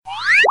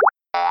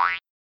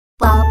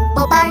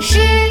巴士。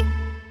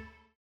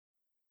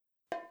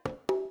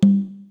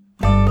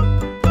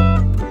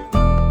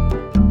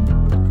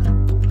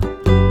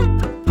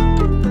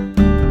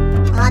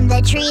On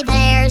the tree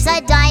there's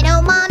a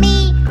dino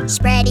mommy,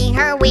 spreading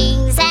her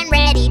wings and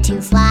ready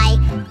to fly.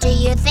 Do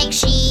you think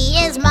she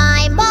is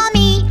my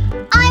mommy?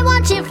 I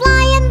want to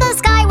fly in the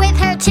sky with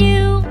her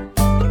too.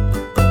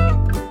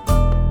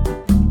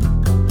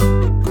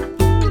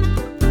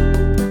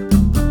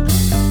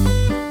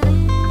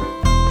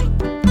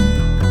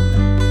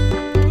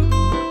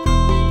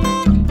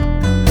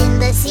 In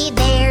the sea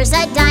there's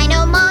a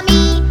dino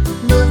mommy,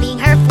 moving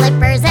her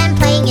flippers and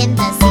playing in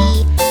the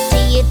sea. Do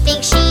you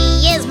think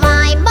she is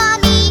my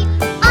mommy?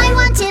 I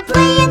want to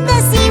play in the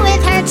sea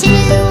with her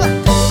too.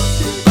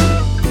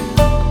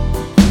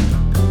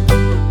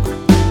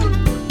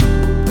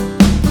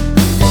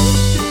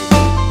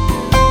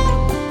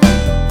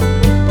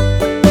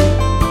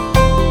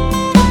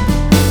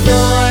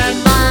 Your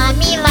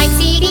mommy likes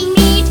eating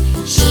meat.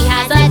 She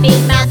has a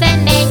big mouth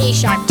and many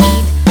sharp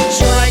teeth,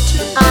 short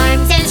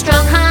arms and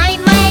strong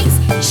hind legs.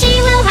 She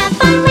will have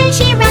fun when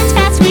she runs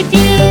fast with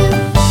you.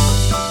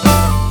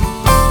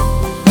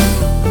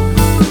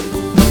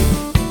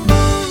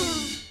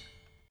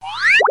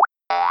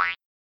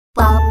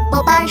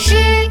 Bubble 巴士。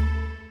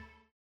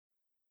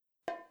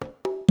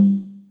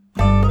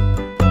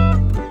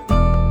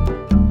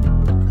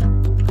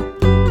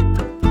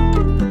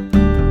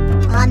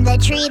On the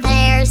tree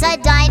there's a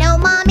dino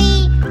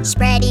mommy,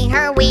 spreading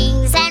her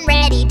wings and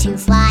ready to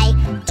fly.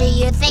 Do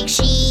you think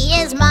she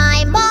is my